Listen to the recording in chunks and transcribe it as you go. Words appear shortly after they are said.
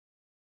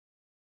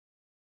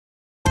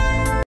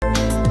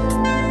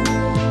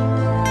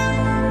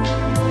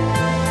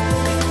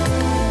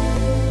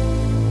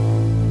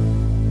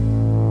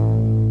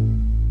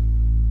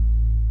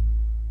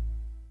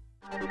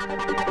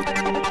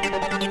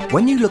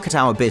When you look at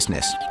our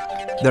business,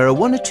 there are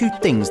one or two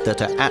things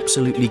that are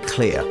absolutely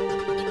clear.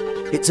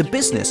 It's a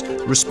business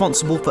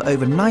responsible for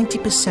over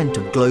 90%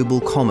 of global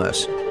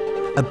commerce,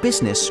 a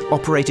business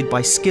operated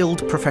by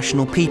skilled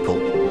professional people.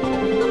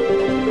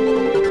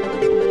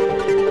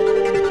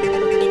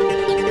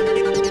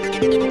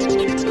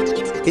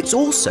 It's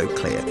also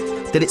clear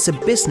that it's a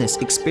business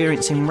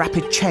experiencing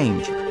rapid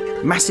change,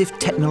 massive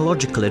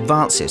technological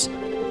advances,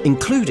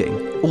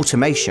 including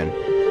automation.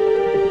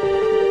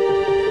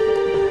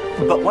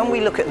 But when we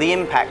look at the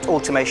impact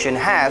automation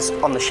has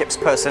on the ship's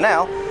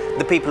personnel,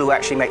 the people who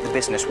actually make the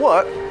business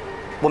work,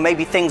 well,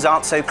 maybe things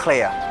aren't so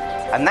clear.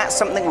 And that's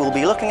something we'll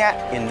be looking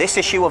at in this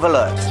issue of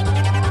Alert.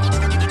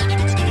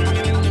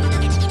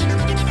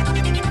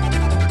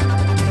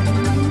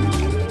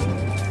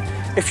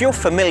 If you're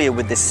familiar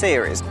with this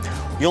series,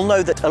 you'll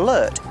know that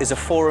Alert is a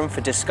forum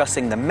for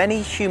discussing the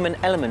many human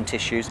element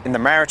issues in the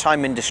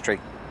maritime industry.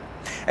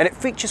 And it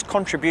features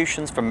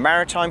contributions from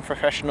maritime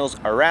professionals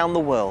around the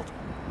world.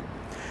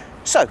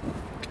 So,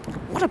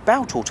 what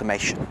about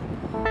automation?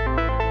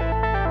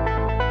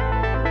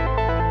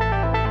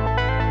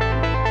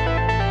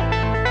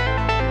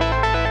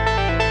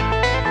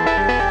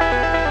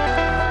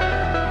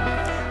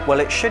 Well,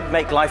 it should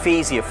make life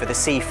easier for the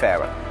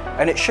seafarer,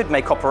 and it should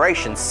make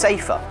operations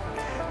safer.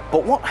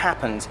 But what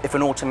happens if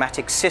an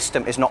automatic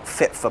system is not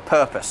fit for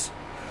purpose?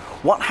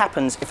 What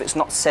happens if it's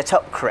not set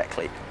up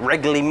correctly,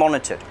 regularly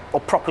monitored, or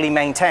properly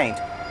maintained?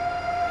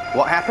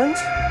 What happens?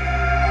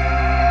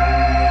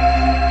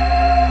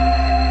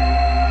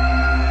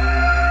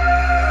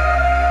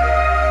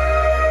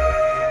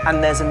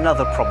 And there's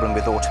another problem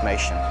with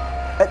automation.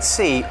 At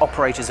sea,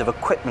 operators of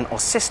equipment or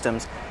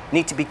systems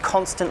need to be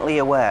constantly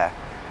aware,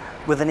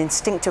 with an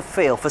instinctive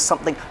feel for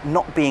something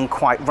not being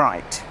quite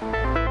right.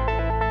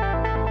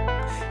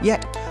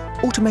 Yet,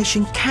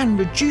 automation can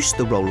reduce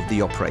the role of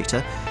the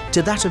operator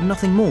to that of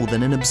nothing more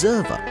than an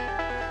observer,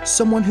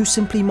 someone who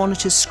simply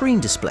monitors screen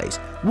displays,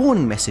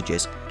 warning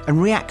messages,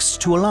 and reacts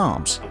to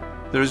alarms.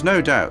 There is no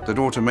doubt that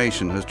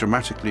automation has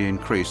dramatically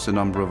increased the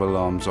number of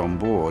alarms on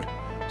board,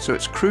 so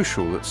it's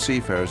crucial that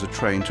seafarers are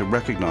trained to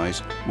recognise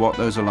what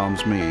those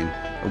alarms mean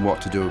and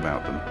what to do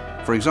about them.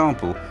 For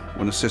example,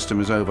 when a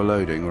system is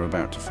overloading or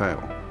about to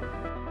fail.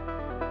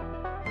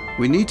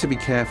 We need to be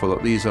careful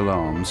that these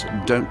alarms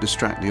don't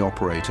distract the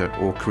operator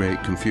or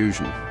create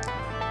confusion.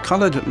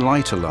 Coloured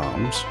light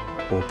alarms,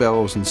 or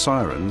bells and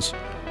sirens,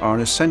 are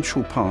an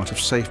essential part of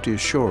safety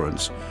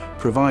assurance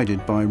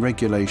provided by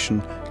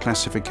regulation,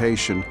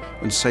 classification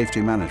and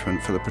safety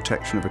management for the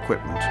protection of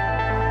equipment.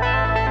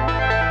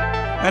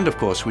 And of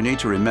course, we need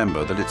to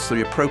remember that it's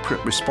the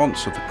appropriate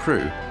response of the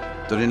crew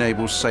that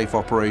enables safe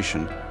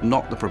operation,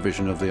 not the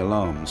provision of the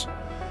alarms.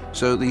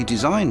 So the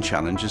design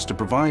challenge is to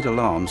provide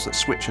alarms that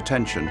switch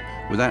attention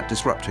without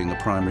disrupting the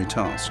primary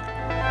task.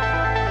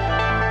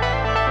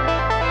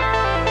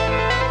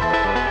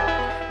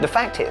 The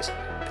fact is,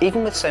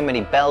 even with so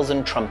many bells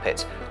and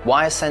trumpets,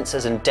 wire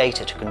sensors and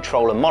data to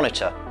control and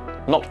monitor,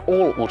 not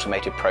all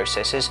automated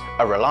processes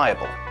are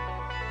reliable.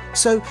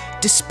 So,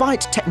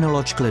 despite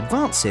technological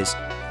advances,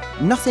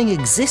 nothing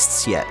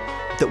exists yet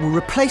that will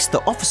replace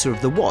the officer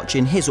of the watch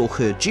in his or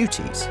her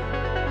duties.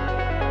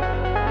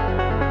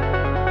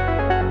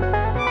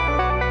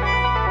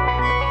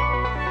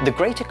 The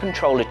greater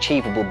control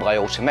achievable by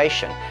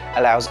automation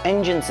allows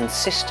engines and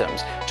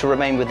systems to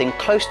remain within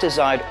close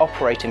desired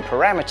operating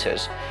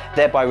parameters,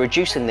 thereby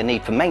reducing the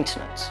need for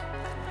maintenance.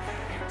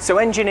 So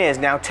engineers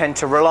now tend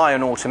to rely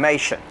on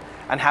automation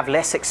and have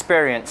less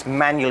experience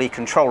manually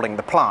controlling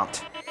the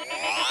plant.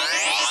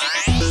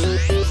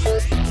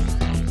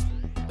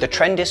 The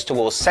trend is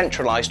towards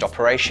centralised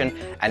operation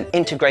and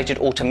integrated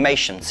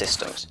automation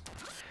systems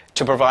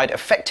to provide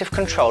effective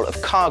control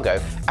of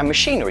cargo and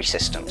machinery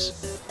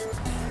systems.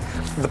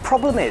 The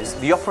problem is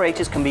the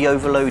operators can be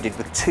overloaded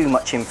with too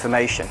much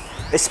information,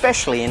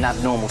 especially in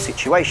abnormal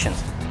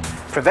situations.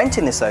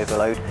 Preventing this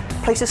overload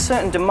places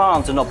certain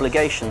demands and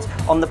obligations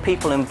on the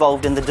people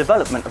involved in the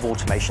development of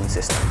automation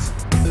systems.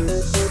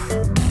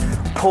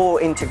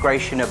 Poor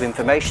integration of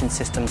information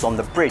systems on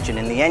the bridge and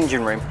in the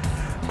engine room,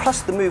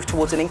 plus the move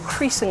towards an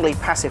increasingly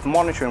passive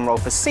monitoring role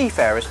for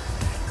seafarers,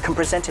 can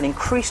present an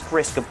increased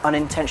risk of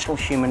unintentional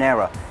human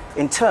error,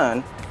 in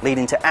turn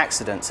leading to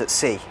accidents at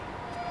sea.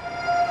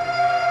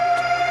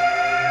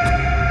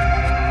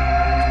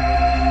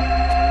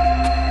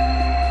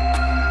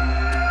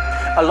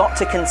 A lot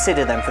to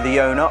consider then for the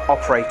owner,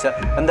 operator,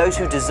 and those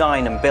who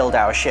design and build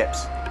our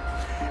ships.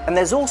 And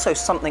there's also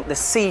something the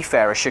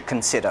seafarer should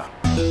consider.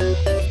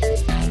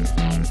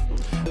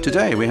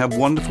 Today we have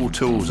wonderful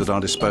tools at our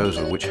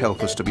disposal which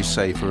help us to be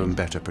safer and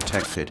better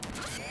protected.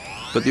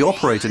 But the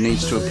operator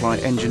needs to apply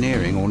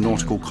engineering or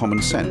nautical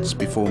common sense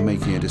before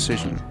making a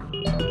decision.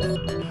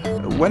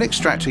 When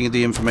extracting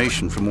the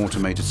information from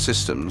automated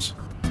systems,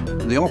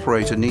 the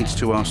operator needs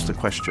to ask the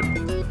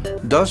question,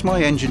 does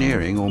my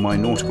engineering or my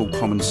nautical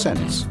common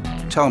sense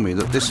tell me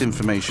that this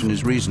information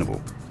is reasonable?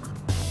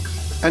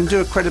 And do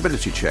a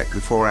credibility check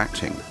before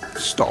acting.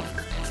 Stop,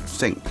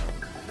 think,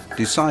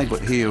 decide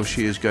what he or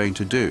she is going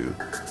to do,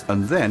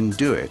 and then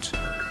do it.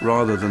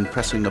 rather than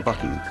pressing a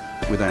button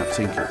without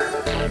thinking.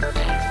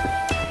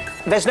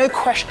 There's no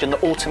question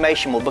that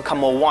automation will become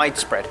more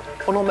widespread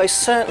and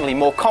almost certainly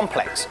more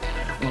complex.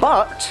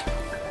 But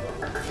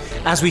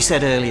as we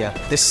said earlier,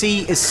 the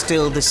sea is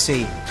still the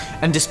sea.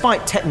 And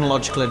despite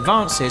technological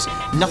advances,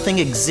 nothing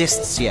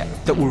exists yet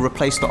that will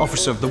replace the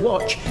officer of the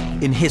watch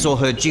in his or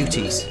her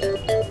duties.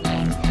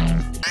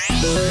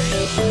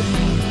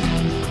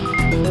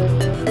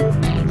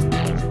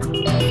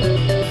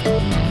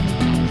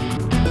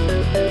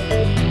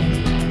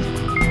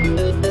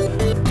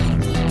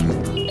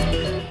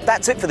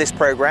 That's it for this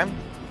programme.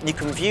 You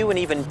can view and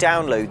even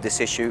download this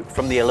issue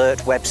from the Alert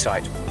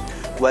website,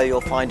 where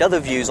you'll find other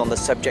views on the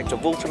subject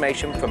of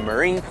automation from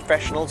marine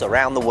professionals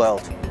around the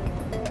world.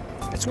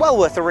 It's well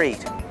worth a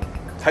read.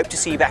 Hope to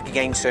see you back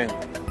again soon.